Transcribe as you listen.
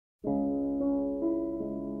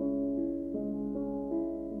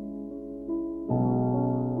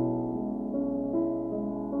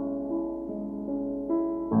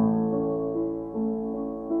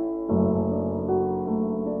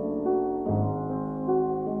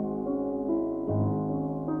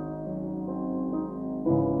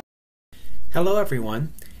Hello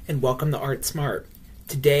everyone, and welcome to Art Smart.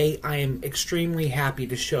 Today I am extremely happy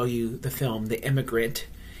to show you the film The Immigrant,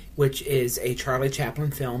 which is a Charlie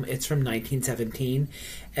Chaplin film. It's from 1917.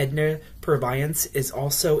 Edna Purviance is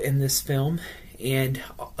also in this film, and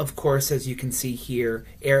of course, as you can see here,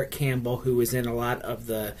 Eric Campbell, who is in a lot of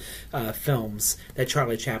the films that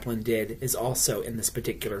Charlie Chaplin did, is also in this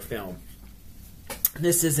particular film.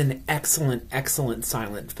 This is an excellent, excellent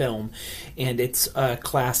silent film, and it's a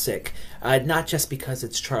classic, not just because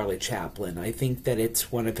it's Charlie Chaplin. I think that it's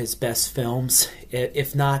one of his best films,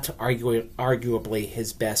 if not arguably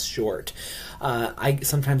his best short. I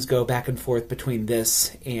sometimes go back and forth between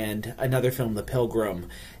this and another film, The Pilgrim,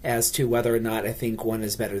 as to whether or not I think one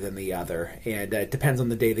is better than the other, and it depends on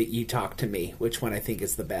the day that you talk to me, which one I think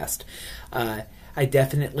is the best. I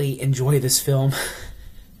definitely enjoy this film.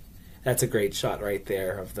 That's a great shot right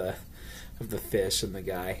there of the fish and the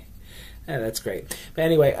guy. Yeah, that's great. But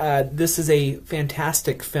anyway, this is a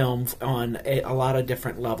fantastic film on a lot of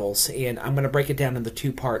different levels, and I'm going to break it down into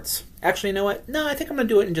two parts. Actually, you know what? No, I think I'm going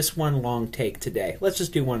to do it in just one long take today. Let's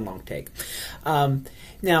just do one long take.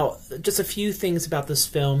 Now, just a few things about this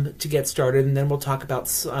film to get started, and then we'll talk about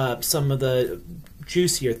some of the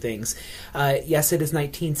juicier things. Yes, it is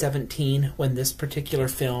 1917 when this particular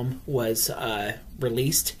film was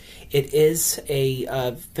released. It is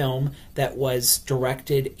a film that was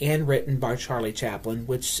directed and written by Charlie Chaplin,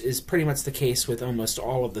 which is pretty much the case with almost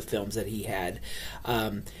all of the films that he had.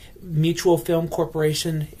 Mutual Film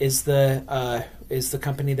Corporation is the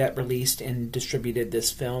company that released and distributed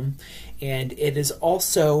this film, and it is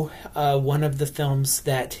also one of the films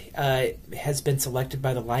that has been selected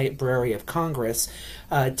by the Library of Congress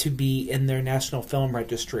to be in their National Film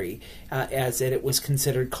Registry, as it was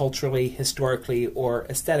considered culturally, historically, or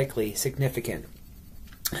aesthetically significant.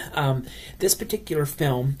 This particular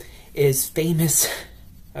film is famous.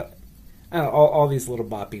 All these little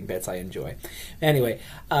bopping bits I enjoy. Anyway,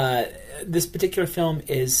 this particular film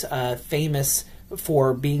is famous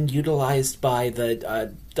for being utilized by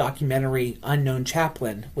the documentary Unknown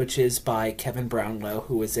Chaplin, which is by Kevin Brownlow,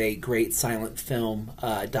 who is a great silent film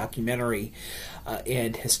documentary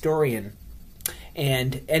and historian.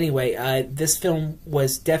 And anyway, this film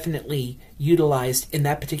was definitely utilized in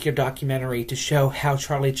that particular documentary to show how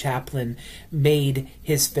Charlie Chaplin made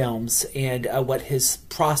his films and what his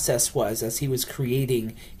process was as he was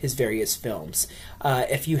creating his various films.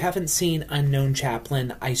 If you haven't seen Unknown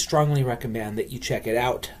Chaplin, I strongly recommend that you check it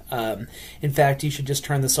out. In fact, you should just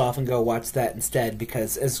turn this off and go watch that instead,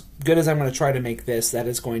 because as good as I'm going to try to make this, that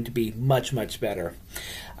is going to be much, much better.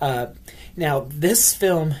 Now, this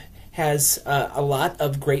film has a lot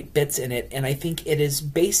of great bits in it, and I think it is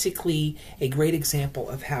basically a great example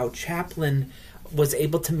of how Chaplin was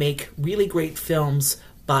able to make really great films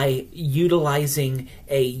by utilizing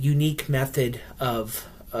a unique method of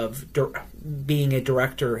being a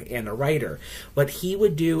director and a writer. What he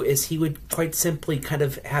would do is he would quite simply kind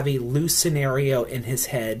of have a loose scenario in his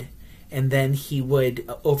head, and then he would,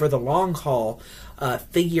 over the long haul,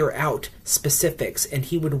 figure out specifics, and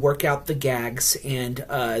he would work out the gags and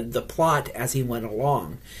the plot as he went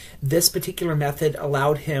along. This particular method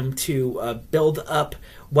allowed him to build up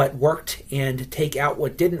what worked and take out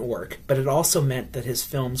what didn't work, but it also meant that his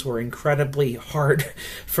films were incredibly hard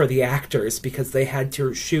for the actors because they had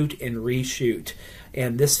to shoot and reshoot.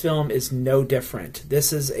 And this film is no different.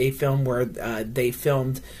 This is a film where they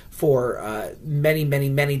filmed for many, many,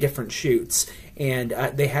 many different shoots, and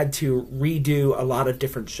they had to redo a lot of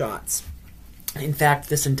different shots. In fact,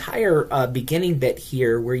 this entire beginning bit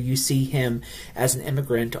here where you see him as an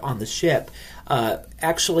immigrant on the ship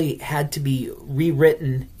actually had to be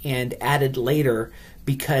rewritten and added later,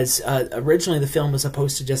 because originally the film was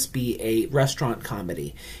supposed to just be a restaurant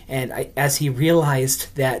comedy. And as he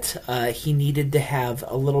realized that he needed to have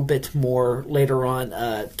a little bit more later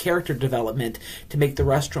on character development to make the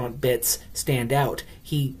restaurant bits stand out,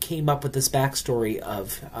 he came up with this backstory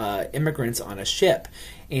of immigrants on a ship.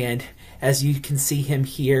 And as you can see him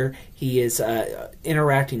here, he is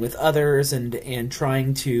interacting with others and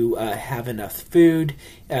trying to have enough food.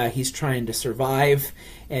 He's trying to survive,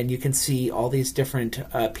 and you can see all these different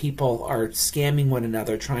people are scamming one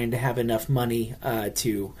another, trying to have enough money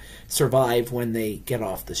to survive when they get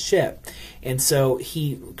off the ship. And so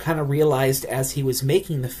he kind of realized as he was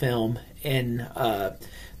making the film in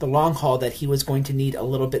the long haul that he was going to need a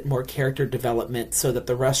little bit more character development so that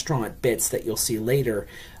the restaurant bits that you'll see later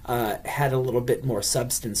had a little bit more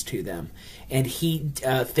substance to them. And he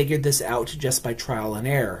figured this out just by trial and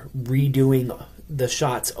error, redoing the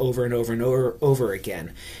shots over and over and over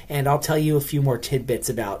again. And I'll tell you a few more tidbits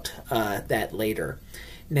about that later.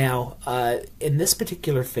 Now, in this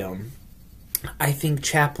particular film, I think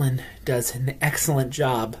Chaplin does an excellent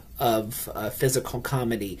job of physical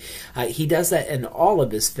comedy. He does that in all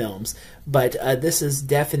of his films, but this is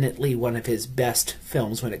definitely one of his best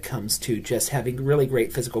films when it comes to just having really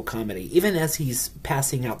great physical comedy. Even as he's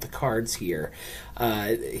passing out the cards here,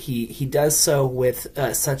 he does so with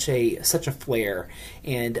such a flair,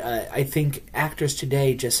 and I think actors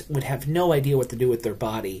today just would have no idea what to do with their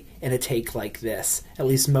body in a take like this. At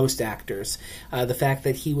least most actors. The fact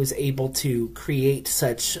that he was able to create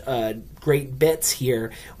such great bits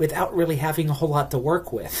here without really having a whole lot to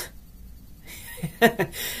work with.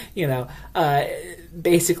 You know,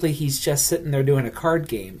 basically he's just sitting there doing a card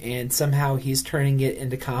game, and somehow he's turning it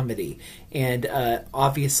into comedy. And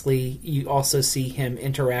obviously you also see him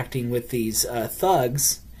interacting with these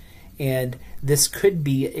thugs, and this could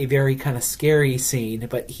be a very kind of scary scene,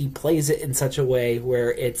 but he plays it in such a way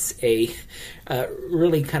where it's a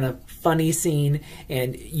really kind of funny scene,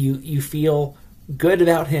 and you feel good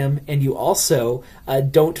about him, and you also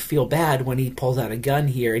don't feel bad when he pulls out a gun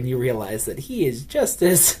here, and you realize that he is just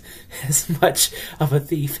as much of a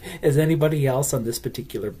thief as anybody else on this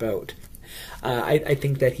particular boat. I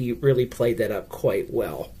think that he really played that up quite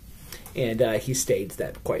well, and he staged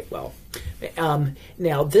that quite well.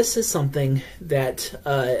 Now, this is something that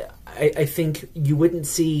I think you wouldn't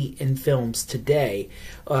see in films today.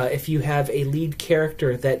 If you have a lead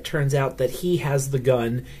character that turns out that he has the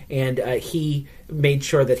gun and he made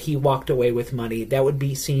sure that he walked away with money, that would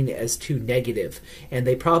be seen as too negative. And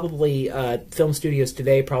they probably, film studios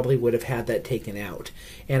today probably would have had that taken out.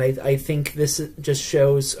 And I think this just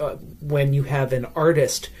shows when you have an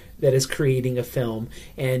artist that is creating a film,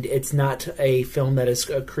 and it's not a film that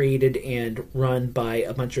is created and run by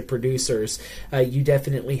a bunch of producers, you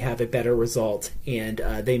definitely have a better result, and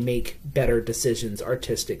they make better decisions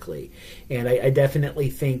artistically. And I definitely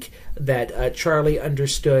think that Charlie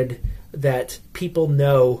understood that people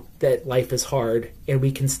know that life is hard, and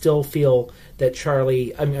we can still feel that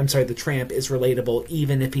the tramp is relatable,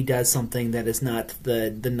 even if he does something that is not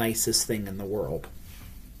the nicest thing in the world.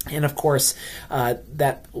 And of course,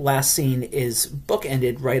 that last scene is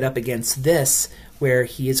bookended right up against this, where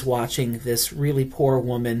he is watching this really poor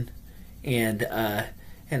woman and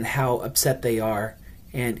how upset they are,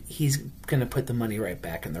 and he's going to put the money right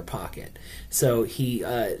back in their pocket. So he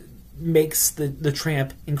makes the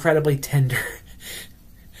tramp incredibly tender.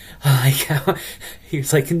 He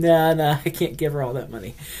was like, nah, I can't give her all that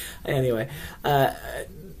money. Anyway,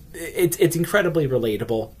 it's incredibly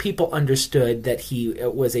relatable. People understood that he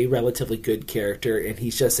was a relatively good character, and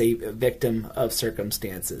he's just a victim of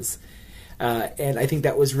circumstances. And I think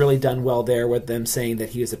that was really done well there, with them saying that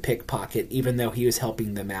he was a pickpocket, even though he was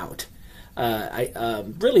helping them out.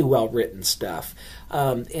 Really well written stuff.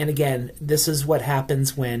 And again, this is what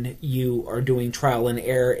happens when you are doing trial and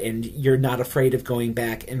error, and you're not afraid of going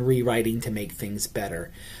back and rewriting to make things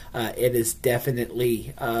better. It is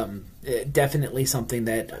definitely something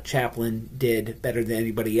that Chaplin did better than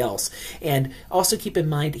anybody else. And also keep in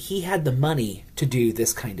mind, he had the money to do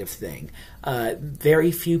this kind of thing.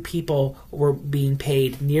 Very few people were being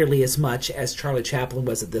paid nearly as much as Charlie Chaplin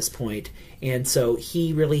was at this point, and so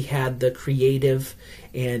he really had the creative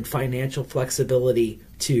and financial flexibility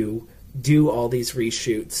to do all these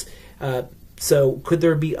reshoots. So could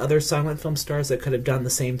there be other silent film stars that could have done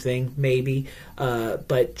the same thing? Maybe.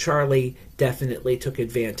 But Charlie definitely took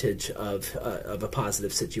advantage of a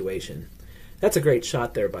positive situation. That's a great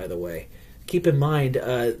shot there, by the way. Keep in mind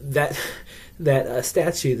that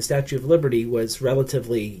statue, the Statue of Liberty, was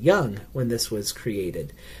relatively young when this was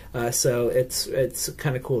created. So it's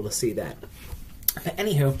kind of cool to see that. But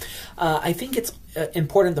anywho, I think it's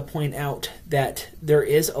important to point out that there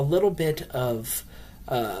is a little bit of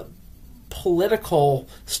political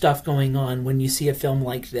stuff going on when you see a film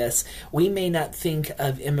like this. We may not think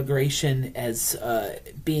of immigration as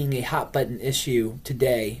being a hot button issue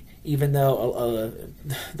today, even though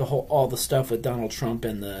all the stuff with Donald Trump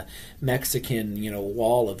and the Mexican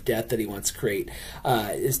wall of debt that he wants to create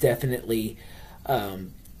is definitely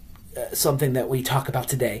something that we talk about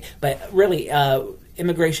today. But really,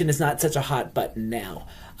 immigration is not such a hot button now.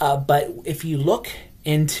 But if you look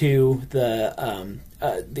into the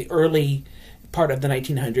early part of the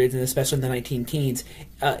 1900s, and especially in the 19-teens,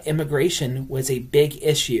 immigration was a big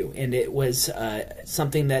issue, and it was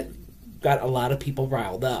something that got a lot of people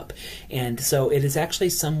riled up. And so it is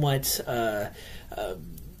actually somewhat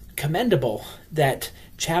commendable that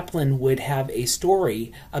Chaplin would have a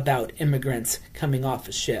story about immigrants coming off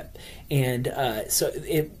a ship. and so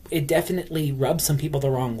it definitely rubbed some people the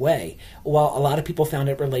wrong way. While a lot of people found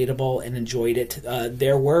it relatable and enjoyed it,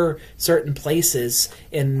 there were certain places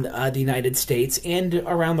in the United States and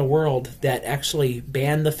around the world that actually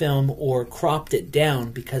banned the film or cropped it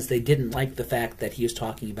down because they didn't like the fact that he was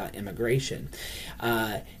talking about immigration.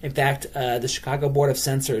 In fact, the Chicago Board of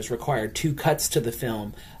Censors required 2 cuts to the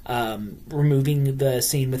film, removing the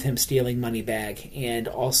scene with him stealing money bag, and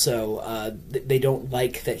also they don't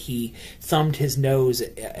like that he thumbed his nose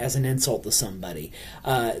as an insult to somebody.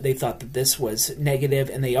 They thought that this was negative,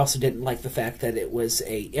 and they also didn't like the fact that it was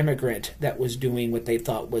a immigrant that was doing what they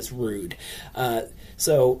thought was rude.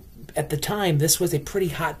 So at the time, this was a pretty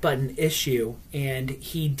hot button issue, and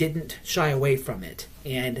he didn't shy away from it.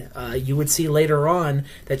 And you would see later on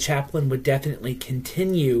that Chaplin would definitely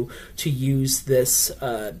continue to use this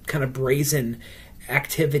kind of brazen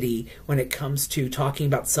activity when it comes to talking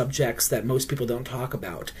about subjects that most people don't talk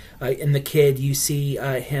about. In The Kid, you see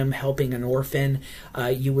him helping an orphan.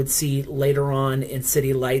 You would see later on in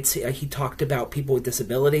City Lights, he talked about people with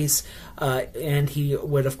disabilities. And he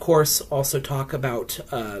would, of course, also talk about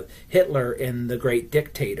Hitler in The Great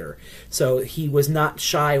Dictator. So he was not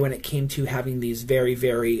shy when it came to having these very,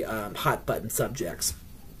 very hot-button subjects.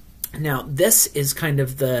 Now, this is kind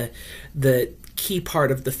of the key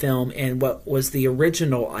part of the film and what was the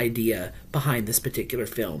original idea behind this particular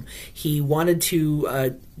film. He wanted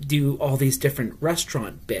to do all these different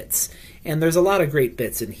restaurant bits, and there's a lot of great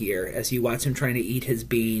bits in here as you watch him trying to eat his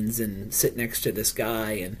beans and sit next to this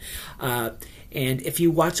guy. And if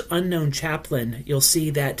you watch Unknown Chaplin, you'll see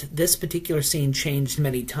that this particular scene changed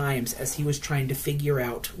many times as he was trying to figure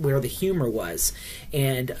out where the humor was.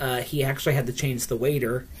 And he actually had to change the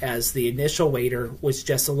waiter, as the initial waiter was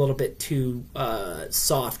just a little bit too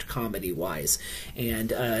soft comedy-wise.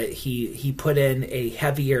 And he put in a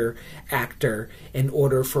heavier actor in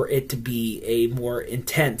order for it to be a more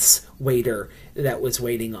intense waiter that was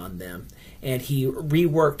waiting on them. And he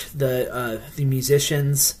reworked the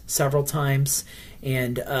musicians several times,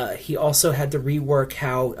 and he also had to rework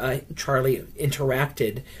how Charlie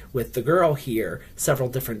interacted with the girl here several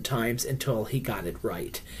different times until he got it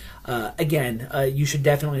right. Again, you should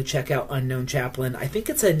definitely check out Unknown Chaplin. I think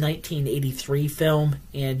it's a 1983 film,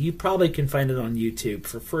 and you probably can find it on YouTube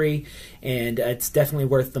for free, and it's definitely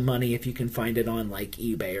worth the money if you can find it on like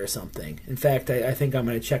eBay or something. In fact, I think I'm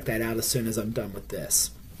going to check that out as soon as I'm done with this.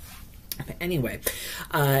 Anyway,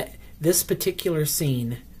 this particular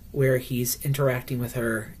scene where he's interacting with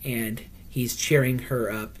her and he's cheering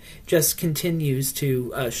her up just continues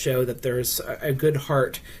to show that there's a good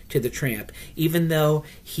heart to the tramp, even though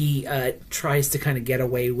he tries to kind of get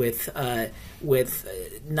away with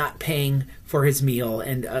not paying for his meal,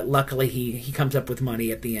 and luckily he comes up with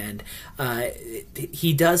money at the end.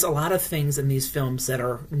 He does a lot of things in these films that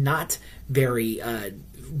are not very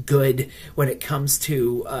good when it comes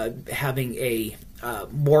to having a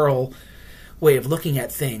moral way of looking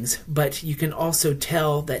at things, but you can also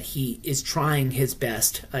tell that he is trying his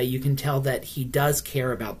best. You can tell that he does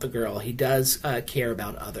care about the girl. He does care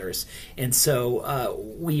about others, and so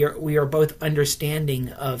we are both understanding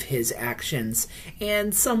of his actions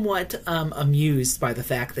and somewhat amused by the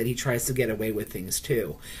fact that he tries to get away with things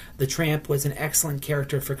too. The Tramp was an excellent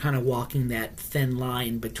character for kind of walking that thin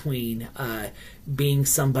line between being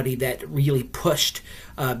somebody that really pushed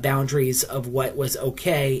boundaries of what was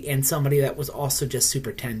okay and somebody that was also just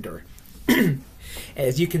super tender.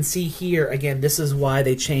 As you can see here, again, this is why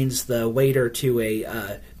they changed the waiter to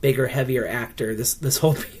a bigger, heavier actor. This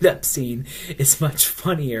whole beat-up scene is much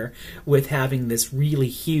funnier with having this really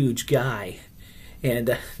huge guy.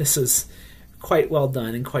 And this is quite well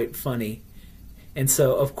done and quite funny. And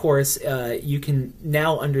so, of course, you can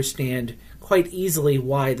now understand quite easily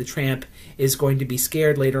why the Tramp is going to be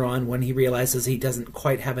scared later on when he realizes he doesn't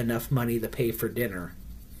quite have enough money to pay for dinner.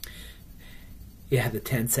 Yeah, the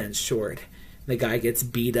 10 cents short. The guy gets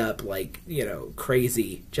beat up like,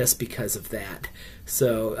 crazy just because of that.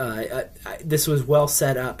 So this was well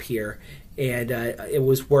set up here, and it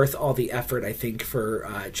was worth all the effort, I think,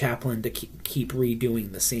 for Chaplin to keep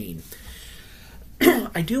redoing the scene.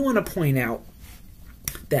 I do want to point out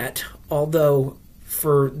that although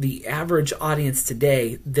for the average audience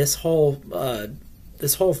today, this whole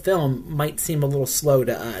film might seem a little slow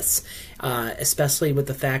to us, especially with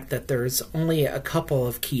the fact that there's only a couple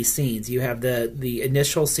of key scenes. You have the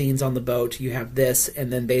initial scenes on the boat, you have this,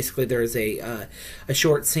 and then basically there's a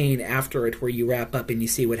short scene after it where you wrap up and you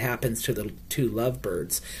see what happens to the two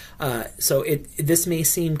lovebirds. So this may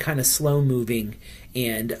seem kind of slow moving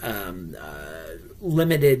and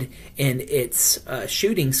limited in its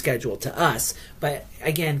shooting schedule to us. But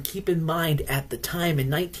again, keep in mind, at the time in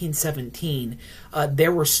 1917,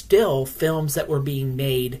 there were still films that were being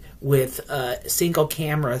made with single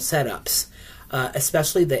camera setups.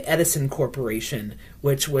 Especially the Edison Corporation,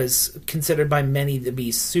 which was considered by many to be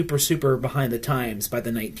super behind the times by the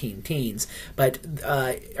 19-teens. But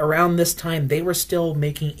around this time, they were still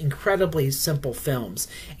making incredibly simple films.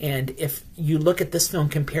 And if you look at this film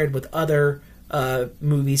compared with other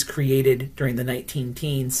movies created during the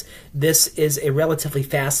 19-teens, this is a relatively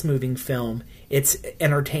fast-moving film. It's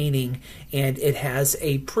entertaining, and it has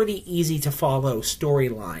a pretty easy-to-follow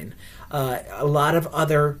storyline. A lot of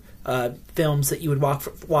other films that you would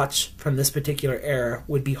watch from this particular era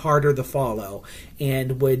would be harder to follow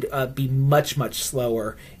and would be much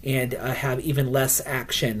slower and have even less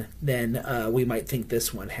action than we might think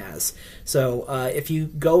this one has. So if you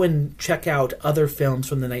go and check out other films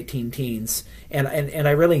from the 19-teens, and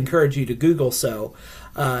I really encourage you to Google so,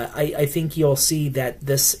 I think you'll see that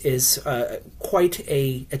this is quite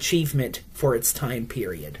a achievement for its time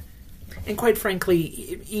period. And quite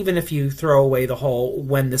frankly, even if you throw away the whole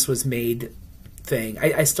when this was made thing,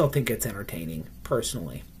 I still think it's entertaining,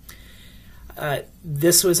 personally.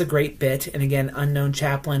 This was a great bit, and again, Unknown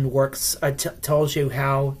Chaplin tells you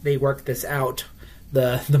how they worked this out,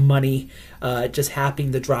 the money just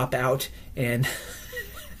happening to drop out, and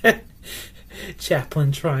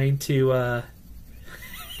Chaplin trying to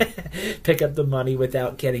pick up the money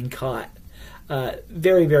without getting caught.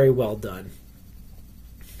 Very well done.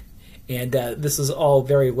 And this is all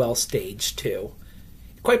very well staged, too.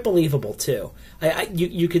 Quite believable, too.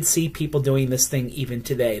 You could see people doing this thing even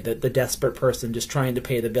today, the desperate person just trying to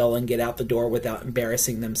pay the bill and get out the door without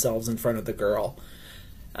embarrassing themselves in front of the girl.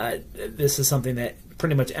 This is something that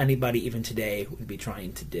pretty much anybody, even today, would be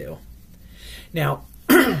trying to do. Now,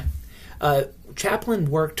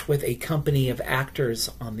 Chaplin worked with a company of actors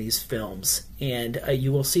on these films, and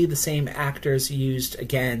you will see the same actors used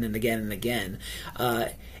again and again and again.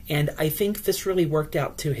 And I think this really worked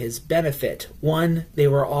out to his benefit. One, they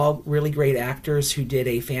were all really great actors who did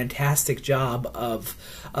a fantastic job of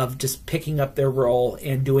just picking up their role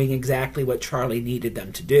and doing exactly what Charlie needed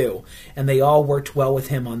them to do. And they all worked well with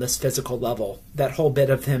him on this physical level. That whole bit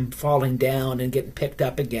of him falling down and getting picked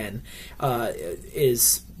up again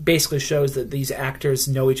basically shows that these actors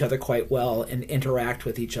know each other quite well and interact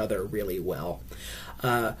with each other really well.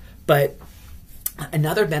 But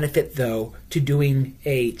another benefit, though, to doing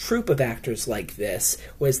a troupe of actors like this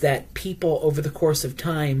was that people over the course of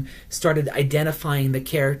time started identifying the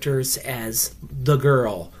characters as the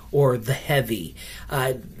girl or the heavy.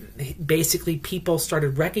 Basically, people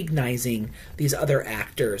started recognizing these other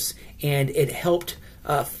actors, and it helped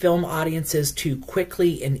film audiences to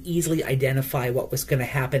quickly and easily identify what was going to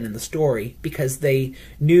happen in the story because they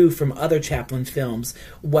knew from other Chaplin films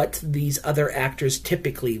what these other actors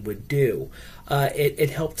typically would do. It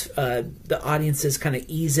helped the audiences kind of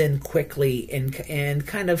ease in quickly and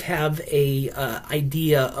kind of have a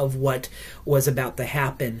idea of what was about to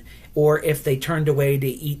happen, or if they turned away to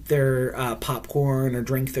eat their popcorn or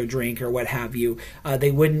drink their drink or what have you,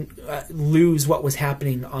 they wouldn't lose what was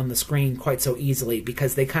happening on the screen quite so easily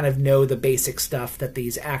because they kind of know the basic stuff that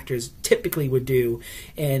these actors typically would do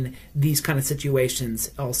in these kind of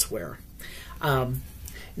situations elsewhere.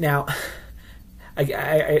 Now,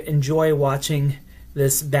 I enjoy watching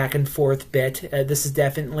this back and forth bit. This is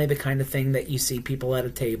definitely the kind of thing that you see people at a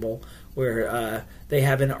table where they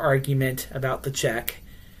have an argument about the check.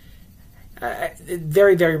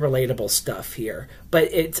 Very relatable stuff here, but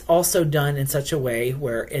it's also done in such a way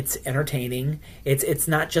where it's entertaining. It's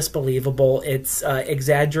not just believable. It's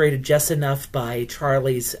exaggerated just enough by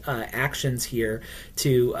Charlie's actions here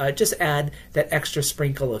to just add that extra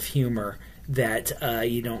sprinkle of humor that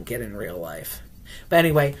you don't get in real life. But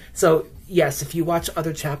anyway, so yes, if you watch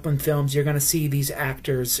other Chaplin films, you're going to see these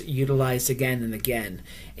actors utilized again and again,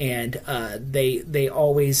 and they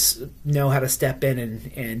always know how to step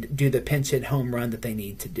in and do the pinch hit home run that they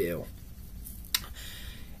need to do.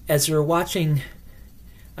 As you're watching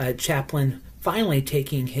Chaplin finally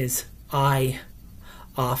taking his eye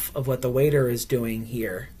off of what the waiter is doing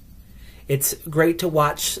here, it's great to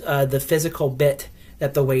watch the physical bit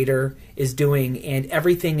that the waiter is doing, and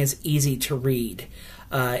everything is easy to read.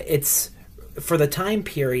 It's for the time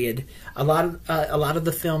period, a lot of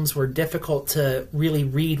the films were difficult to really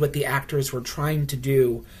read what the actors were trying to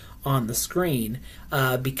do on the screen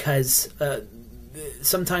because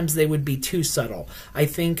sometimes they would be too subtle. I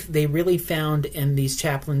think they really found in these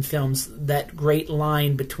Chaplin films that great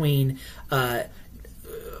line between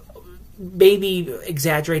maybe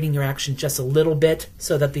exaggerating your actions just a little bit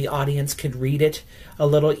so that the audience could read it a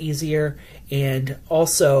little easier, and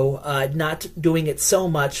also not doing it so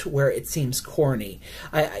much where it seems corny.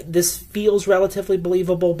 This feels relatively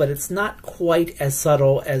believable, but it's not quite as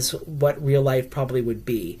subtle as what real life probably would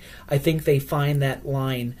be. I think they find that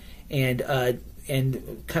line and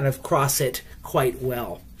kind of cross it quite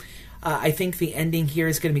well. I think the ending here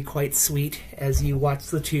is going to be quite sweet as you watch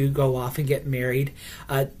the two go off and get married.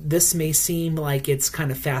 This may seem like it's kind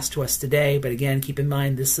of fast to us today, but again, keep in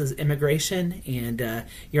mind this is immigration, and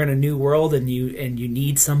you're in a new world, and you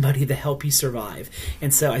need somebody to help you survive.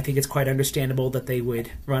 And so I think it's quite understandable that they would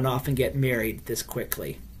run off and get married this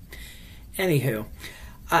quickly. Anywho,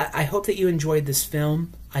 I hope that you enjoyed this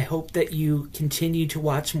film. I hope that you continue to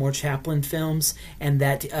watch more Chaplin films, and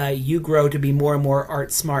that you grow to be more and more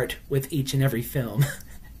art smart with each and every film.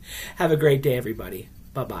 Have a great day, everybody.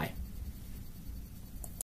 Bye-bye.